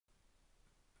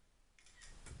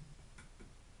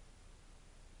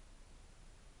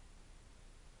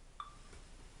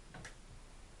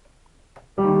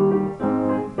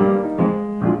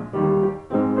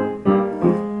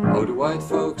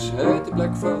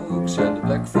folks, and the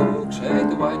black folks hate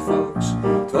the white folks.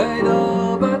 To hate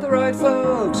all but the right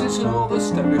folks is an old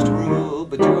established rule,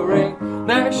 but you're a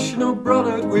National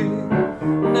Brotherhoodweek,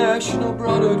 National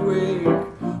Brotherhoodweek.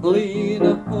 Lean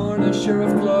upon a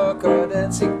sheriff clock or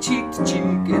dancing cheek to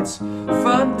cheek. It's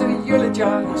fun to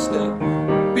eulogize the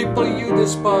people you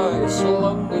despise, so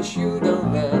long as you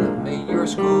don't let them in your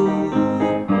school.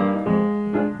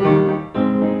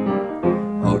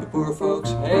 Oh, the poor folks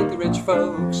hate the rich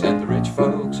folks, and the rich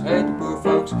folks hate the poor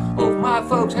folks. All of my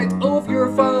folks hate all of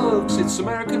your folks. It's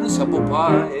American as apple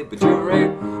pie, but you're a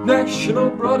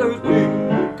National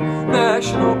Brotherhoodweek,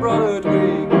 National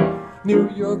Brotherhoodweek. New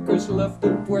Yorkers love the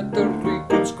Puerto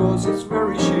Ricans cause it's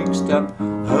very chic. Step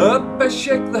up and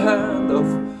shake the hand of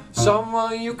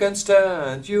someone you can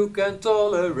stand. You can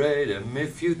tolerate him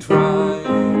if you try.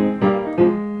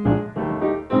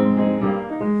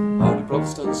 Oh, the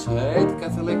Protestants hate the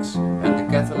Catholics, and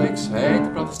the Catholics hate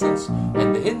the Protestants,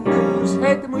 and the Hindus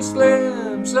hate the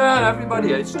Muslims, and everybody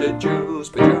hates the Jews.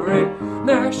 But you're a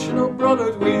National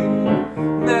Brotherhoodweek,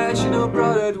 National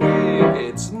Brotherhoodweek.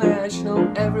 It's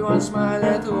national, everyone smile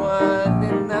at the one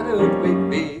in Brotherhoodweek.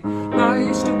 Be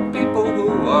nice to people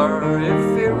who are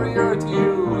inferior to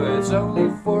you. It's only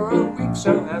for a week,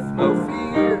 so have no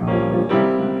fear.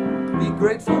 Be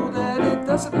grateful that it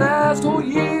doesn't last all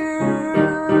year.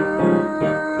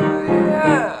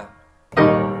 Yeah.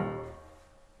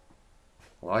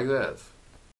 Like that.